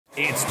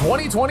It's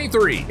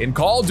 2023 and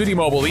Call of Duty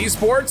Mobile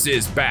Esports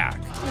is back.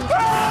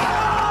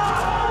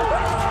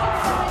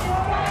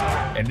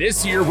 And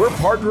this year, we're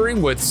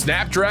partnering with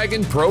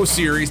Snapdragon Pro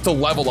Series to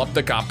level up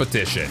the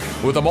competition.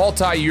 With a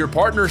multi-year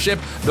partnership,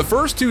 the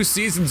first 2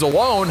 seasons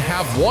alone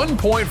have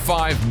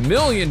 $1.5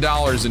 million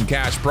in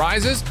cash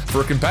prizes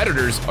for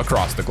competitors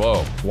across the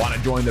globe. Want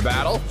to join the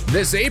battle?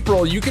 This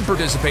April, you can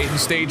participate in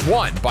Stage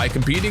 1 by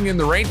competing in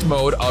the ranked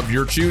mode of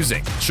your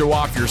choosing. Show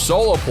off your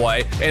solo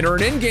play and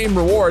earn in-game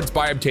rewards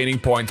by obtaining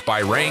points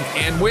by rank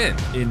and win.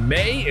 In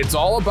May, it's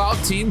all about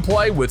team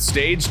play with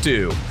Stage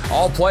 2.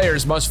 All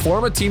players must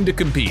form a team to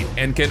compete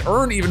and can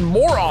earn even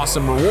more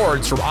awesome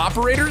rewards from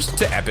operators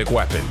to epic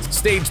weapons.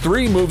 Stage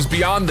 3 moves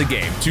beyond the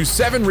game to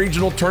 7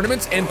 regional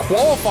tournaments and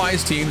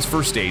qualifies teams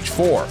for Stage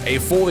 4, a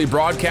fully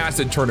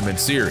broadcasted tournament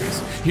series.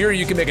 Here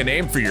you can make a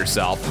name for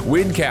yourself,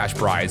 win cash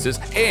prizes,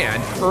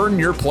 and earn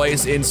your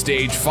place in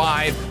Stage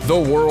 5, the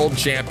World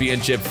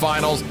Championship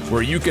Finals,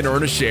 where you can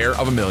earn a share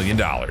of $1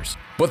 million.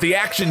 But the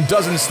action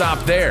doesn't stop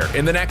there.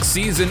 In the next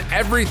season,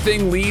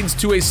 everything leads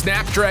to a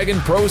Snapdragon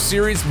Pro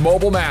Series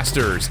Mobile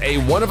Masters, a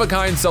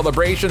one-of-a-kind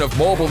celebration of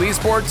mobile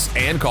esports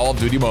and Call of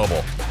Duty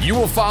Mobile. You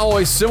will follow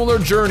a similar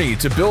journey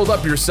to build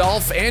up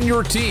yourself and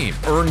your team,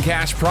 earn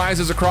cash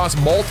prizes across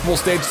multiple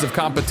stages of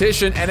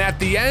competition, and at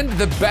the end,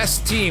 the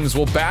best teams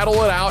will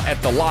battle it out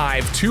at the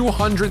live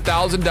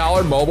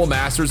 $200,000 Mobile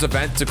Masters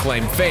event to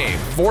claim fame,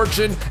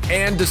 fortune,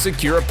 and to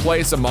secure a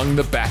place among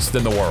the best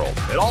in the world.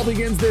 It all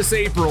begins this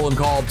April in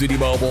Call of Duty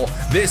Mobile.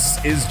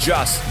 This is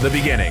just the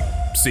beginning.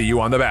 See you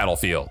on the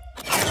battlefield.